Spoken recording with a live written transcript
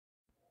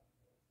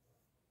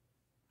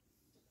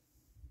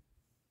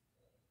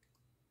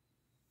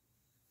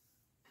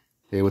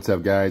Hey, what's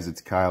up guys? It's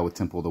Kyle with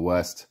Temple of the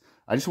West.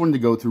 I just wanted to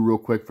go through real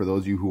quick for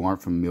those of you who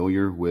aren't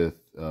familiar with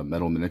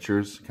metal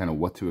miniatures, kind of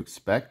what to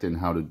expect and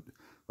how to,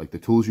 like the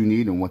tools you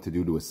need and what to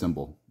do to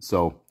assemble.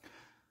 So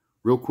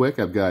real quick,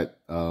 I've got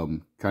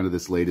kind of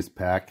this latest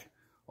pack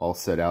all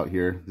set out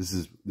here. This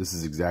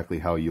is exactly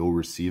how you'll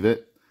receive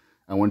it.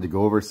 I wanted to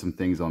go over some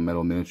things on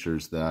metal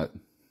miniatures that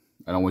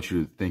I don't want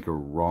you to think are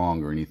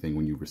wrong or anything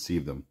when you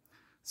receive them.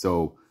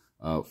 So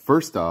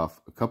first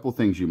off, a couple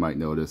things you might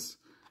notice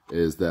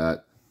is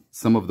that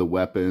some of the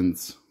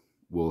weapons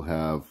will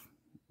have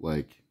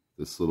like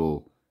this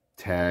little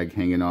tag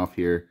hanging off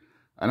here.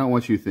 I don't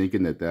want you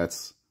thinking that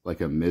that's like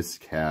a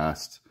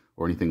miscast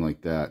or anything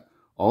like that.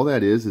 All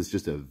that is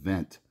just a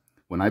vent.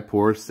 When I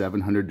pour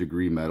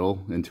 700-degree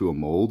metal into a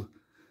mold,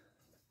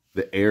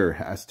 the air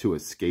has to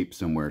escape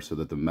somewhere so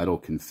that the metal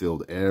can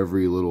fill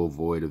every little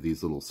void of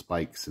these little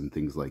spikes and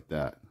things like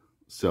that.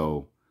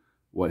 So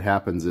what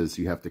happens is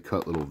you have to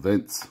cut little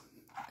vents,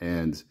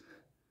 and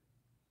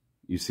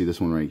you see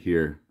this one right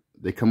here.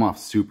 They come off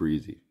super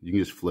easy. You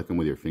can just flick them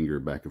with your finger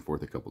back and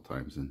forth a couple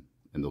times and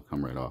they'll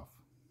come right off.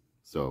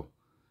 So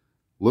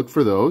look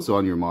for those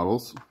on your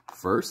models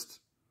first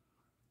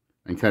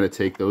and kind of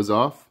take those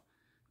off.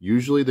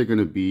 Usually they're going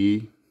to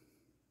be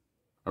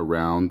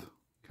around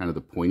kind of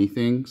the pointy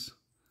things,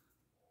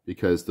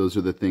 because those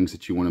are the things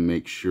that you want to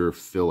make sure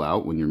fill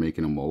out when you're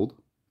making a mold.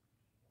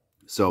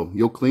 So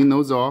you'll clean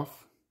those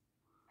off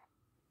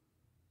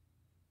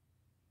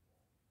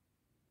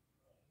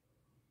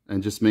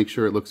and just make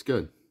sure it looks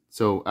good.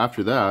 So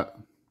after that,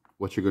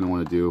 what you're going to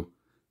want to do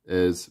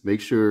is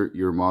make sure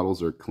your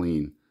models are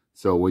clean.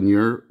 So when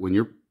you're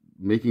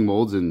making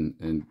molds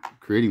and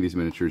creating these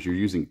miniatures, you're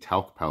using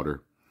talc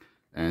powder.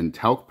 And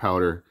talc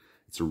powder,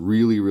 it's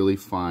really, really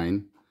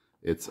fine.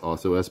 It's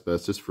also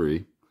asbestos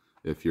free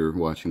if you're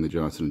watching the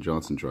Johnson &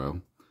 Johnson trial.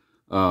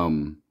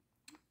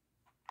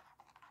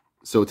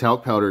 So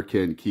talc powder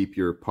can keep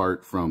your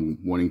part from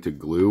wanting to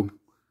glue.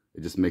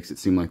 It just makes it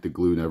seem like the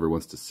glue never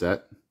wants to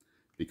set,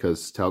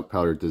 because talc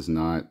powder does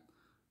not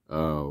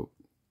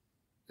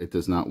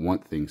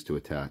want things to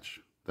attach.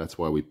 That's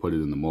why we put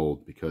it in the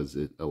mold, because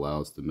it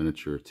allows the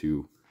miniature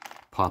to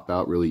pop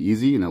out really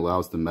easy and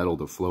allows the metal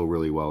to flow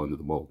really well into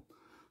the mold.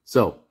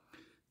 So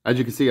as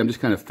you can see, I'm just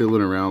kind of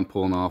fiddling around,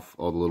 pulling off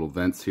all the little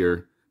vents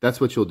here. That's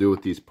what you'll do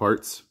with these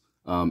parts.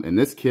 In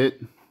this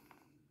kit,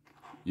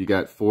 you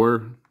got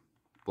 4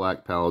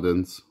 black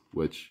paladins,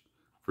 which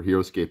for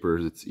hero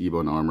scapers, it's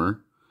Ebon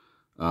armor.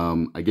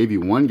 I gave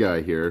you one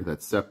guy here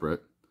that's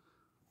separate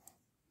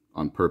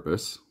on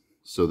purpose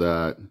so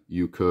that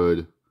you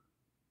could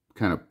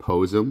kind of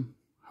pose him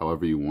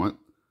however you want.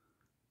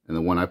 And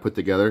the one I put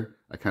together,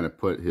 I kind of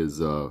put his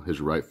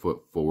right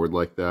foot forward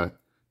like that.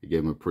 It gave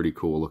him a pretty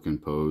cool looking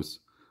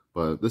pose.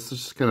 But this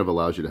just kind of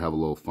allows you to have a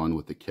little fun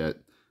with the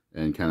kit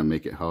and kind of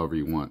make it however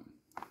you want.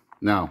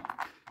 Now,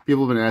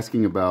 people have been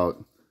asking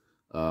about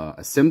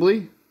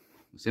assembly.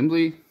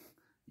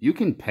 You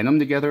can pin them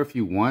together if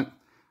you want.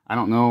 I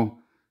don't know,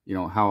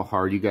 how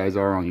hard you guys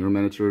are on your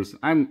miniatures.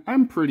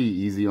 I'm pretty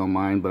easy on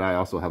mine, but I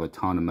also have a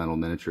ton of metal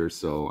miniatures,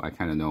 so I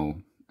kind of know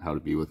how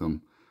to be with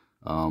them.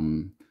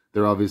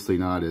 They're obviously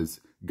not as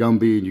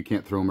Gumby, and you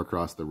can't throw them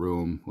across the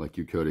room like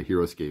you could a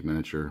HeroScape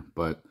miniature,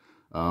 but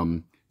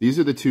these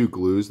are the 2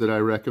 glues that I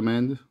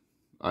recommend.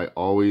 I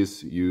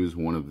always use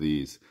one of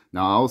these.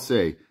 Now, I'll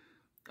say,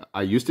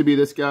 I used to be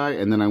this guy,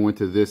 and then I went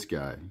to this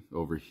guy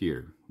over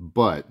here.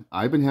 But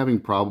I've been having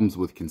problems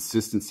with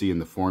consistency in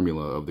the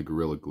formula of the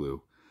Gorilla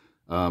Glue.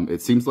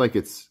 It seems like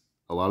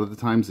a lot of the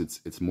times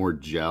it's more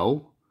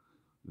gel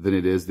than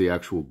it is the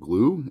actual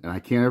glue, and I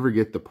can't ever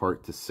get the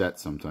part to set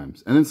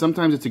sometimes. And then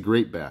sometimes it's a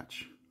great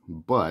batch.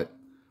 But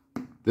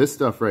this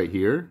stuff right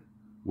here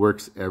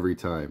works every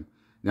time.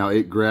 Now,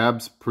 it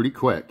grabs pretty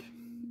quick,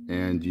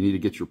 and you need to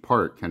get your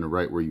part kind of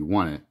right where you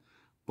want it.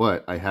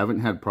 But I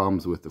haven't had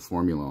problems with the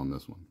formula on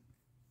this one.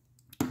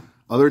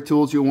 Other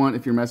tools you'll want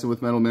if you're messing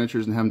with metal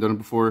miniatures and haven't done it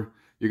before,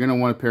 you're going to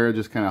want a pair of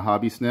just kind of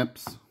hobby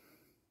snips,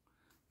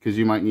 because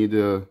you might need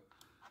to,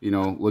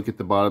 look at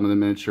the bottom of the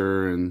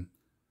miniature and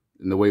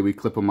the way we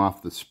clip them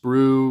off the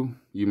sprue.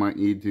 You might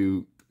need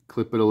to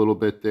clip it a little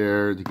bit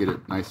there to get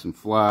it nice and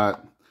flat.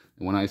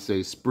 And when I say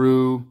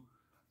sprue,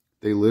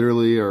 they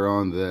literally are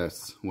on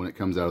this when it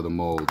comes out of the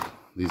mold.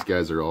 These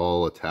guys are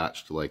all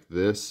attached like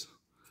this,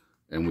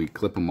 and we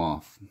clip them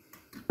off.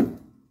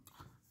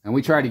 And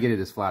we try to get it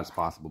as flat as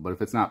possible, but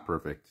if it's not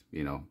perfect,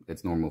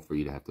 it's normal for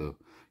you to have to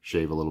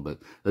shave a little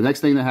bit. The next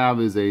thing to have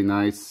is a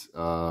nice,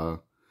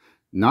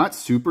 not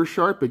super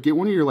sharp, but get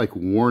one of your like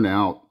worn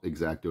out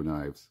X-Acto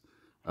knives,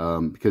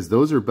 because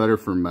those are better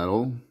for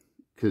metal,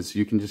 because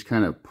you can just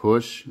kind of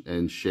push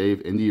and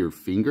shave into your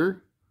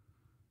finger,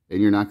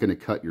 and you're not going to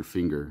cut your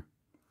finger.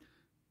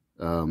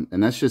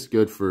 And that's just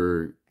good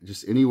for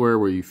just anywhere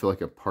where you feel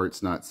like a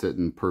part's not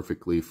sitting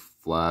perfectly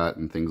flat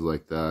and things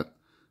like that.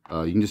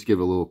 You can just give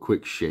it a little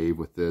quick shave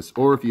with this.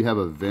 Or if you have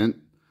a vent,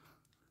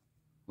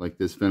 like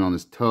this vent on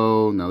this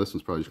toe, now this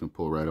one's probably just going to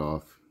pull right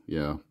off.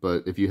 Yeah,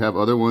 but if you have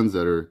other ones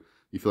that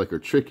you feel like are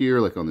trickier,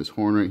 like on this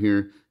horn right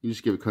here, you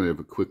just give it kind of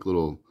a quick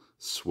little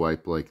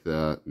swipe like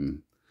that.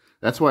 And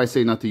that's why I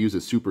say not to use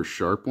a super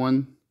sharp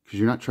one, because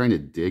you're not trying to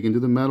dig into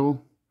the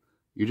metal.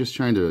 You're just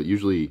trying to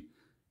usually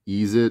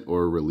ease it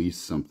or release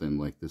something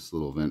like this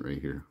little vent right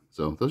here.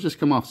 So those just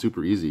come off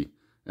super easy,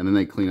 and then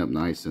they clean up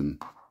nice,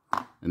 and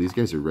these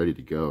guys are ready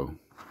to go.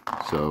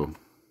 So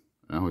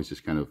I always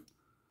just kind of,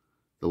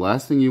 the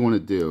last thing you want to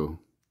do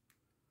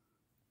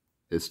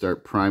is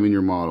start priming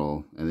your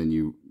model, and then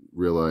you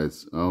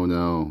realize, oh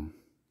no,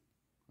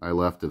 I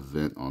left a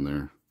vent on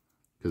there.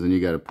 Because then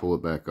you got to pull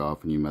it back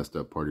off, and you messed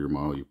up part of your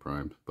model you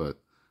primed. But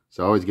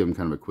so I always give them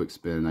kind of a quick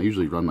spin. And I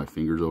usually run my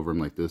fingers over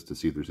them like this to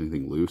see if there's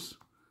anything loose,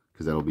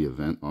 because that'll be a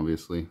vent,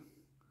 obviously.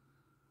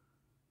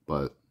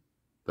 But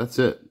that's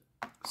it.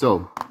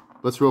 So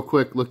let's real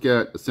quick look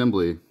at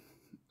assembly,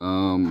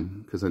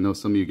 because I know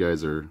some of you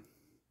guys are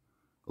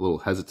a little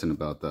hesitant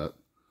about that.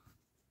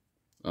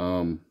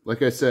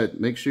 Like I said,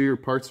 make sure your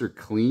parts are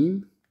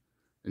clean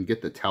and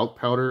get the talc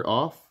powder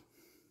off.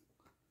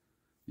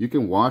 You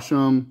can wash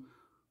them,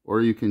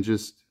 or you can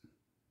just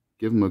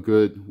give them a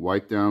good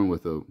wipe down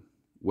with a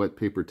wet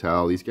paper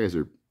towel. These guys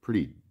are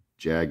pretty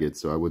jagged,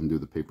 so I wouldn't do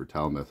the paper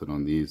towel method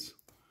on these.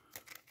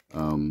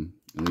 And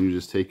then you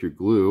just take your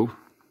glue.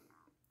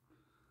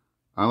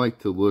 I like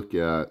to look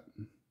at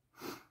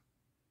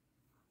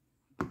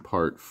the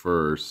part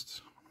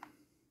first.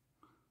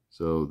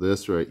 So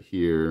this right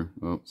here,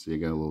 oh, see, I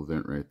got a little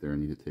vent right there I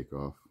need to take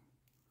off.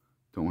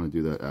 Don't want to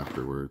do that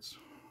afterwards.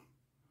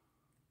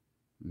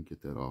 Let me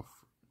get that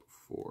off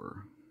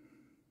before.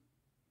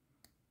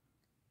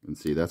 And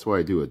see, that's why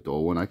I do a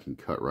dull one. I can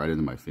cut right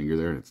into my finger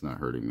there, and it's not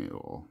hurting me at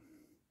all.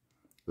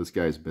 This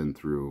guy's been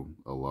through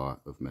a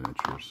lot of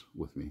miniatures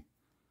with me.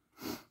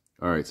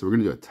 All right, so we're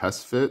going to do a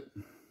test fit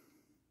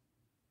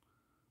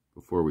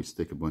before we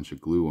stick a bunch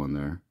of glue on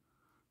there.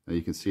 Now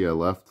you can see I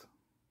left,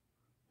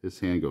 his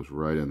hand goes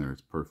right in there.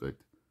 It's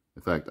perfect.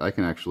 In fact, I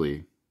can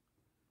actually,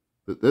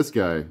 this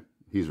guy,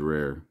 he's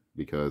rare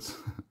because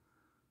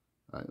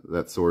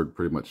that sword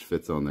pretty much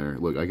fits on there.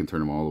 Look, I can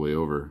turn him all the way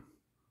over.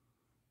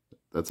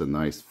 That's a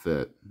nice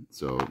fit.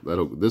 So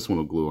this one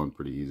will glue on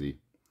pretty easy.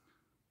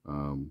 So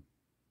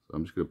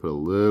I'm just going to put a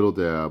little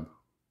dab.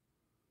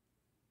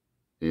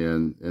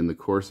 And in the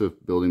course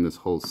of building this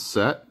whole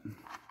set,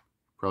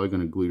 probably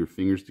going to glue your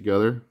fingers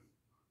together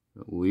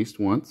at least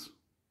once.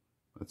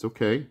 That's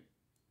okay.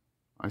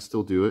 I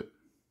still do it.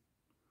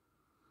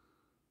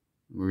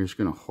 We're just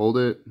going to hold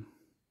it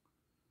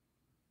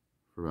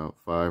for about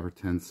 5 or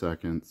 10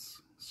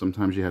 seconds.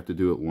 Sometimes you have to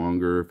do it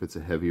longer if it's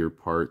a heavier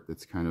part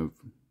that's kind of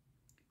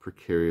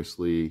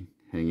precariously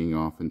hanging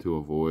off into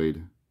a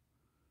void.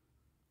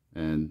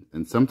 And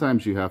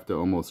sometimes you have to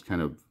almost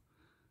kind of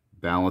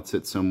balance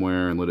it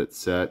somewhere and let it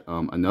set.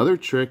 Another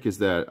trick is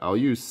that I'll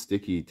use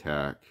sticky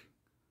tack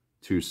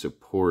to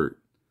support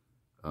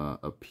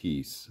a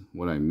piece.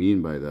 What I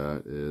mean by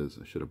that is,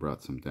 I should have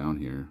brought some down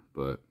here,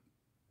 but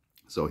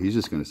so he's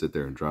just going to sit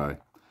there and dry.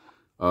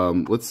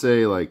 Let's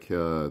say like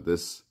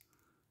this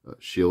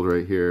shield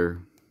right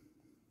here.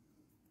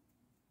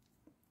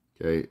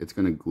 Okay, it's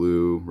going to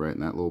glue right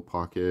in that little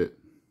pocket.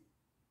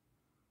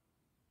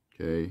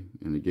 Okay,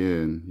 and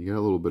again, you got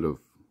a little bit of,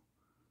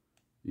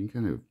 you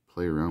can kind of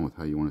play around with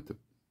how you want it to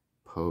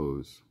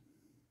pose.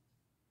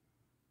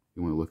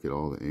 You want to look at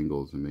all the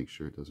angles and make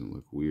sure it doesn't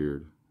look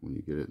weird when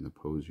you get it in the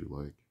pose you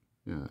like.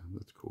 Yeah,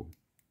 that's cool.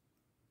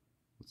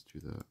 Let's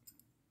do that.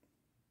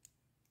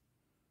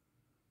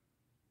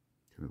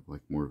 Kind of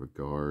like more of a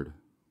guard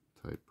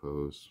type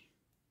pose.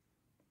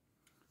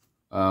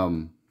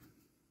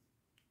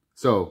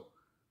 So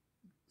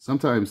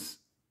sometimes,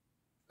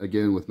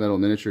 again, with metal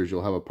miniatures,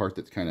 you'll have a part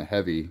that's kind of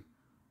heavy.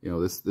 You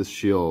know, this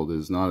shield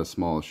is not a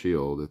small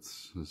shield.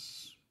 It's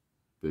as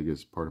big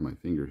as part of my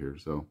finger here.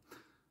 So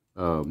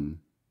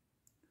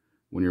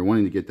when you're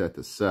wanting to get that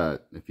to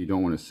set, if you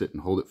don't want to sit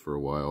and hold it for a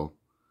while,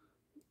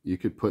 you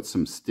could put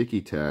some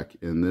sticky tack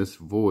in this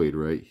void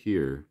right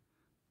here.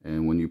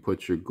 And when you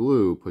put your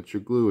glue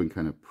and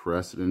kind of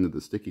press it into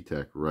the sticky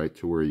tack right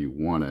to where you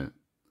want it.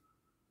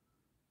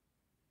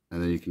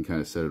 And then you can kind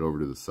of set it over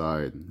to the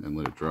side and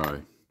let it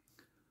dry.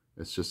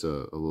 It's just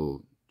a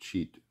little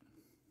cheat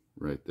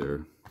right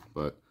there.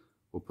 But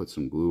we'll put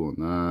some glue on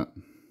that.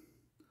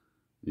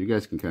 You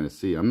guys can kind of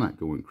see I'm not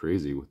going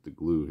crazy with the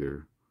glue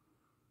here.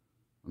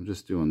 I'm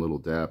just doing little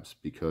dabs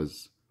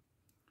because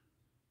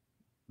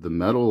the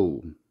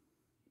metal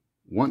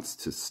wants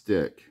to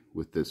stick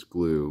with this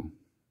glue.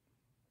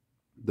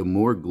 The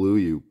more glue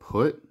you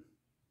put,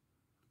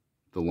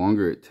 the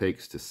longer it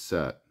takes to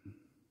set.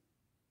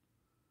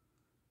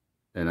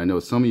 And I know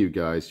some of you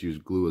guys use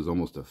glue as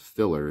almost a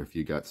filler if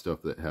you got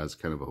stuff that has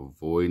kind of a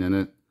void in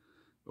it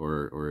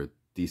or a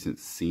decent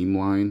seam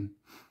line.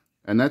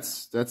 And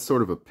that's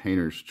sort of a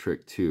painter's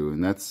trick too.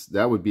 And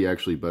that would be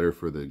actually better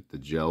for the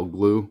gel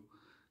glue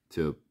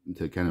to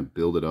kind of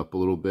build it up a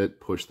little bit,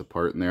 push the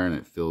part in there, and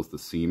it fills the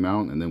seam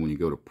out. And then when you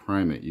go to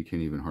prime it, you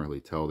can't even hardly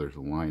tell there's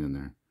a line in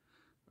there.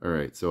 All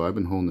right, so I've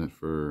been holding it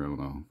for, I don't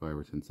know, 5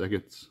 or 10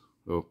 seconds.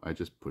 Oh, I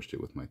just pushed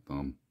it with my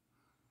thumb.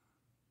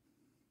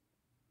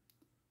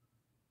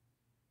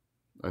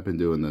 I've been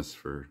doing this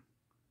for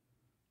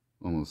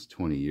almost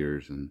 20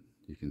 years, and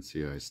you can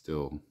see I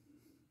still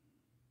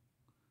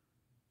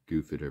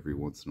goof it every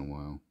once in a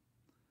while.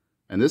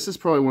 And this is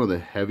probably one of the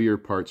heavier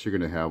parts you're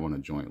going to have on a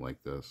joint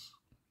like this.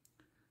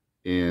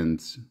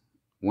 And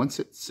once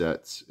it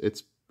sets,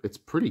 it's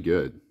pretty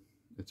good.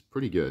 It's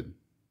pretty good.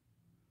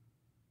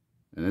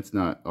 And it's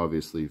not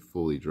obviously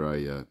fully dry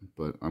yet,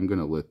 but I'm going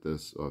to let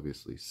this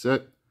obviously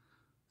set.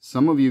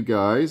 Some of you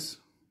guys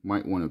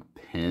might want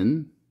to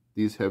pen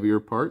these heavier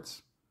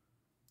parts.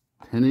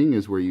 Penning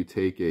is where you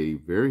take a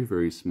very,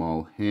 very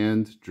small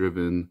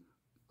hand-driven,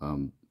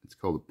 it's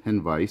called a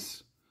pen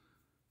vise,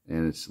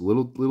 and it's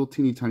little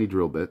teeny tiny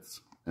drill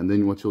bits. And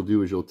then what you'll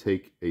do is you'll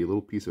take a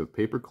little piece of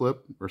paper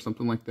clip or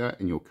something like that,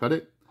 and you'll cut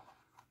it,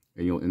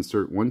 and you'll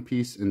insert one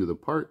piece into the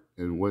part,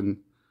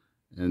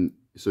 and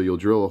so you'll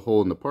drill a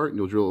hole in the part, and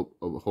you'll drill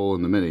a hole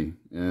in the mini,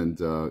 and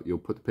you'll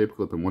put the paper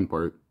clip in one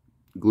part,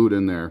 glue it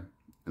in there,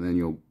 and then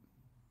you'll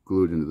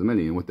glue it into the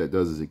mini. And what that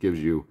does is it gives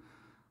you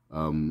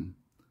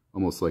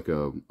almost like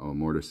a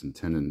mortise and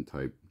tenon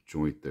type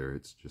joint there.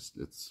 It's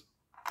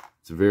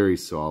a very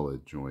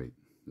solid joint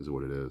is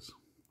what it is.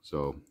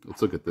 So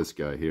let's look at this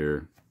guy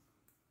here.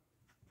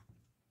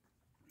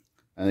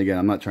 And again,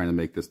 I'm not trying to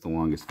make this the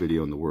longest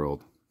video in the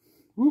world.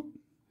 Whoop,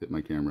 hit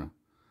my camera.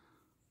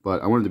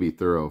 But I wanted to be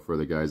thorough for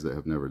the guys that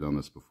have never done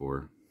this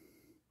before.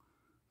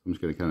 I'm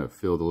just going to kind of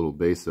fill the little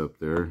base up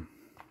there.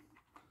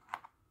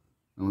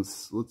 And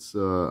let's I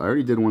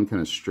already did one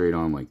kind of straight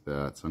on like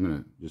that. So I'm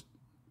going to just,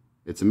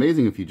 it's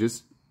amazing if you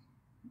just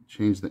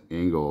change the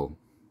angle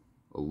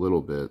a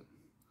little bit,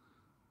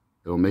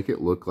 it'll make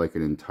it look like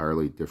an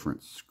entirely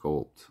different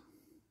sculpt.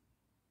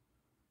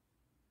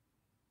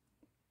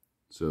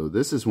 So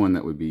this is one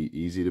that would be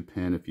easy to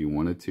pin if you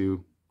wanted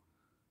to.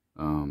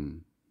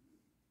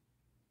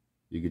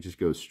 You could just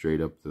go straight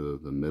up the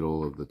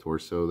middle of the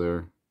torso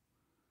there,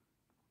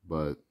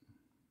 but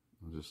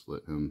I'll just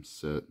let him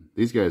sit.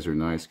 These guys are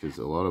nice because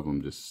a lot of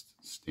them just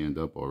stand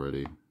up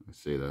already. I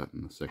say that,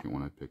 and the second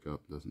one I pick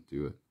up doesn't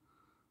do it.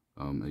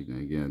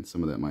 Again,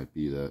 some of that might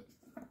be that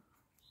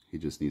he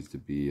just needs to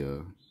be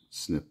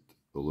snipped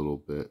a little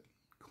bit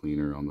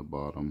cleaner on the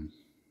bottom.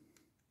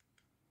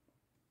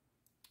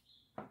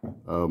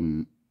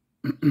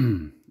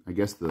 I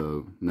guess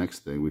the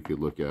next thing we could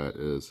look at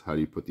is how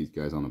do you put these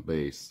guys on a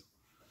base?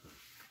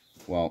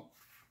 Well,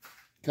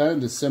 kind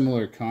of the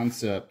similar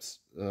concepts.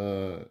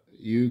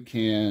 You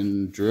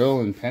can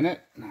drill and pen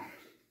it,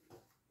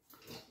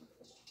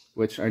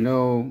 which I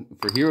know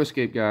for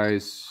HeroScape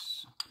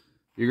guys,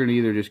 you're going to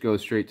either just go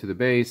straight to the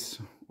base,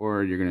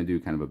 or you're going to do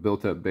kind of a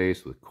built-up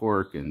base with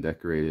cork and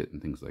decorate it and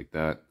things like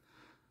that.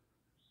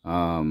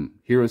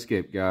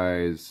 HeroScape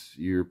guys,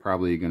 you're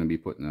probably going to be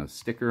putting a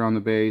sticker on the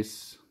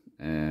base,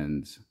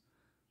 and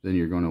then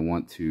you're going to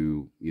want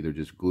to either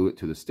just glue it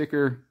to the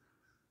sticker,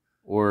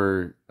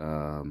 or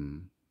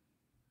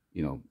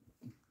you know,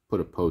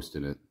 put a post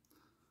in it.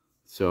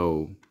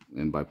 So,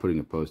 and by putting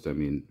a post, I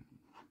mean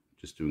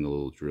just doing a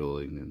little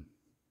drilling and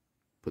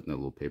putting a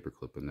little paper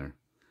clip in there.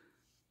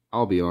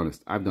 I'll be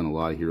honest, I've done a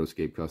lot of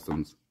HeroScape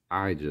customs.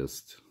 I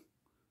just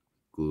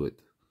glue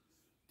it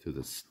to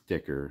the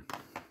sticker.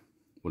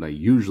 What I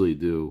usually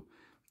do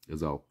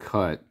is I'll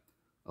cut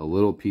a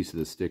little piece of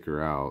the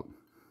sticker out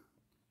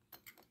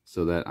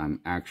so that I'm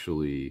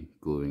actually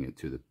gluing it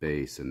to the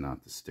base and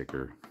not the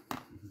sticker.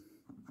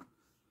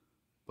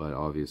 But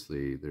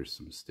obviously there's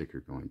some sticker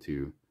going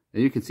too.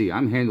 And you can see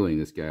I'm handling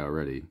this guy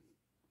already,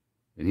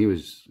 and he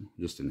was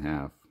just in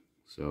half.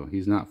 So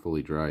he's not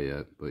fully dry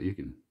yet, but you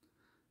can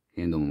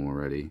handle him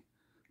already.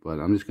 But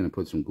I'm just going to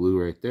put some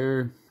glue right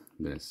there.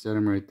 I'm going to set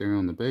him right there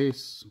on the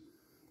base.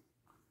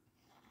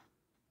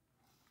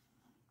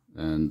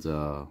 And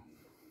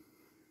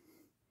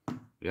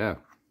yeah,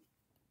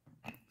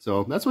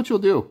 so that's what you'll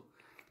do.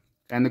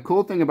 And the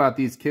cool thing about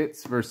these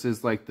kits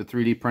versus like the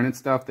 3D printed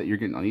stuff that you're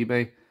getting on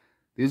eBay,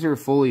 these are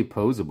fully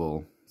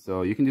posable,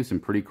 so you can do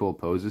some pretty cool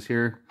poses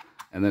here.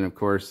 And then of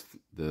course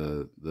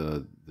the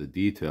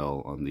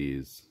detail on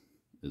these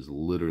is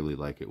literally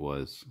like it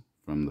was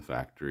from the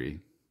factory.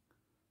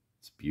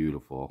 It's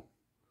beautiful.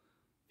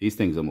 These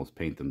things almost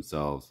paint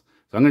themselves.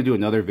 So I'm going to do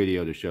another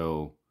video to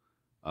show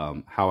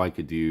how I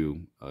could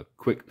do a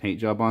quick paint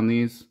job on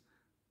these,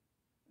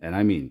 and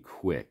I mean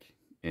quick,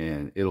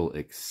 and it'll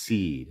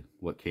exceed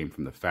what came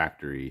from the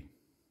factory,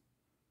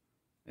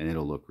 and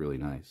it'll look really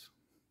nice.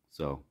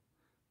 So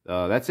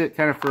that's it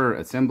kind of for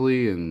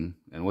assembly and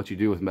what you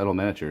do with metal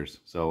miniatures.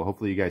 So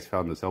hopefully you guys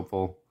found this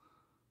helpful.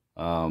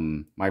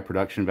 My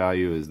production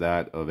value is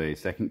that of a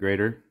second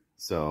grader,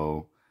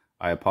 so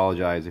I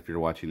apologize if you're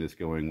watching this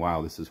going,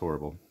 wow, this is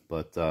horrible.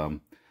 But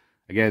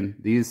again,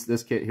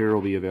 this kit here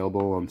will be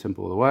available on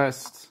Temple of the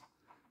West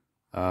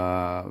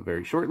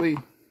very shortly.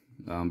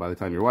 By the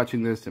time you're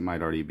watching this, it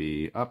might already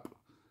be up,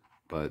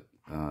 but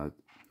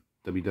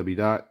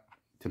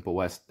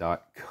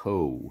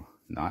www.templewest.co,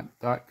 not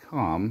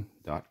 .com,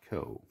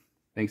 .co.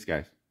 Thanks,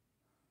 guys.